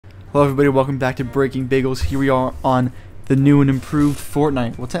Hello everybody, welcome back to Breaking Bagels. Here we are on the new and improved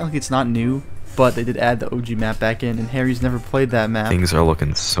Fortnite. Well, technically it's not new, but they did add the OG map back in, and Harry's never played that map. Things are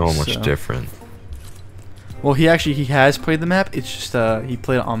looking so much different. Well, he has played the map. It's just he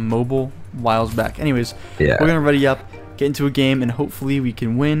played it on mobile whiles back. Anyways, Yeah. we're gonna ready up, get into a game, and hopefully we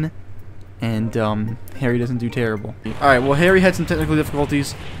can win. And Harry doesn't do terrible. All right. Well, Harry had some technical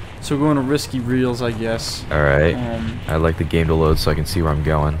difficulties, so we're going to risky reels, I guess. All right. I'd like the game to load so I can see where I'm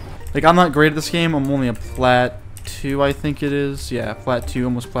going. Like, I'm not great at this game. I'm only a plat 2, I think it is. Yeah, plat 2,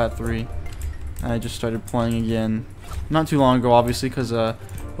 almost plat 3. I just started playing again not too long ago, obviously, because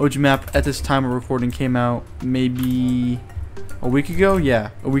OG map at this time of recording came out maybe a week ago. Yeah,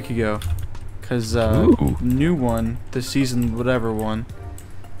 a week ago. Because new one, the season whatever one,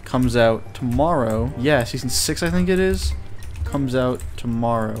 comes out tomorrow. Yeah, season 6 I think it is. Comes out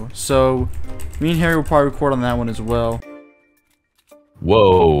tomorrow. So me and Harry will probably record on that one as well.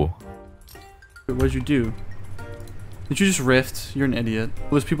 Whoa. What did you do? Did you just rift? You're an idiot.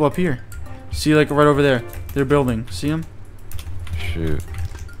 Well, there's people up here. See, like right over there. They're building. See them? Shoot.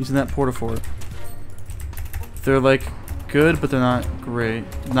 Using that porta fort. They're like good, but they're not great.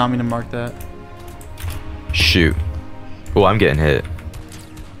 Did not mean to mark that. Shoot. Oh, I'm getting hit.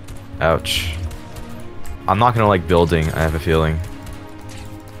 Ouch. I'm not gonna like building, I have a feeling.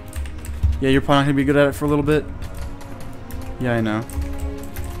 Yeah, you're probably not gonna be good at it for a little bit. Yeah, I know.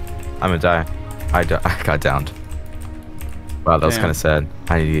 I'm gonna die. I got downed. Wow, that was kind of sad.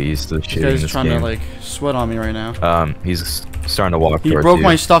 I need to get used to the shooting in This this guy's trying game. to like sweat on me right now. He's starting to walk He towards broke you.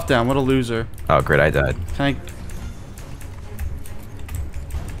 my stuff down. What a loser. Oh, great, I died. Can I...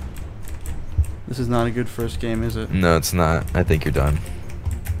 This is not a good first game, is it? No, it's not. I think you're done.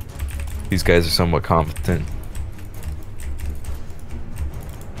 These guys are somewhat competent.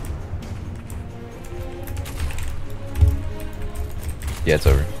 Yeah, it's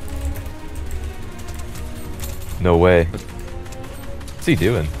over. No way. What's he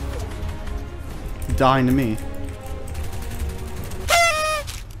doing? Dying to me.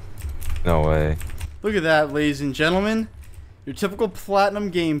 No way. Look at that, ladies and gentlemen. Your typical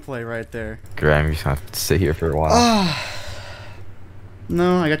platinum gameplay right there. Graham, you're gonna have to sit here for a while.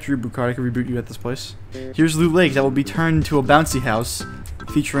 No, I got your reboot card. I can reboot you at this place. Here's Loot Lake that will be turned into a bouncy house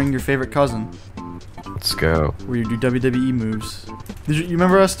featuring your favorite cousin, Let's go. where you do WWE moves. Did you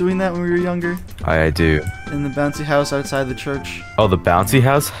remember us doing that when we were younger? I do. In the bouncy house outside the church? Oh, the bouncy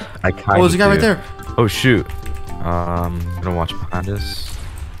house? I kind of Oh, there's a guy right there. Oh, shoot. I'm gonna watch behind us.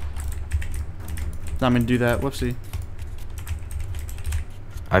 Not mean to do that. Whoopsie.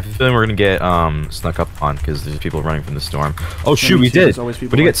 I have a feeling we're gonna get snuck up on because there's people running from the storm. Oh shoot, me we too, did. there's always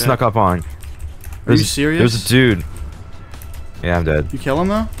people We did like get that. snuck up on. Are you serious? There's a dude. Yeah, I'm dead. You kill him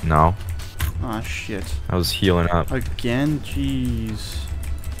though? No, Aw, shit. I was healing up. Again? Jeez.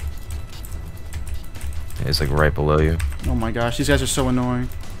 It's like right below you. Oh my gosh, these guys are so annoying.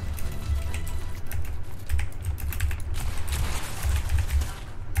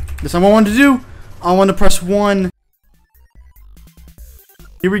 That's not what I wanted to do. I want to press 1.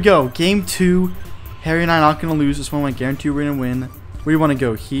 Here we go. Game 2. Harry and I are not going to lose. This one I guarantee we're going to win. Where do you want to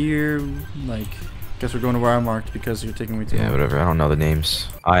go? Here? Like, guess we're going to where I marked because you're taking me to. Yeah, whatever. I don't know the names.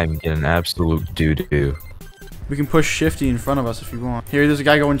 I'm getting absolute doo-doo. We can push Shifty in front of us if you want. Here, there's a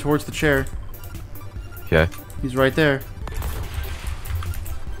guy going towards the chair. Okay. He's right there.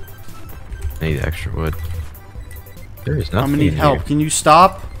 I need extra wood. There is nothing. I'm going to need in help. here. Can you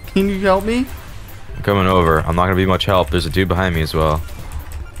stop? Can you help me? I'm coming over. I'm not gonna be much help. There's a dude behind me as well.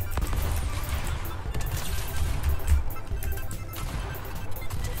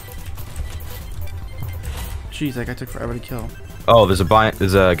 Jeez, that guy took forever to kill. Oh, there's a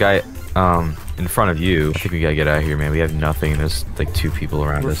guy in front of you. I think we gotta get out of here, man. We have nothing. There's like 2 people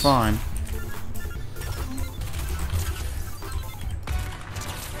around We're us. fine.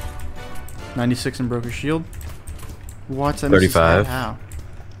 $96 and broke his shield. What? I missed his 35. head. How?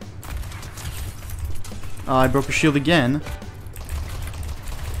 I broke his shield again.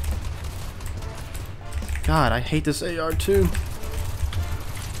 God, I hate this AR too.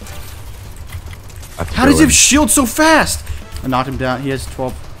 How does he have shield so fast? I knocked him down. He has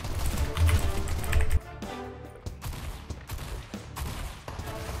 12.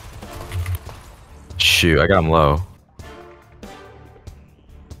 Shoot, I got him low.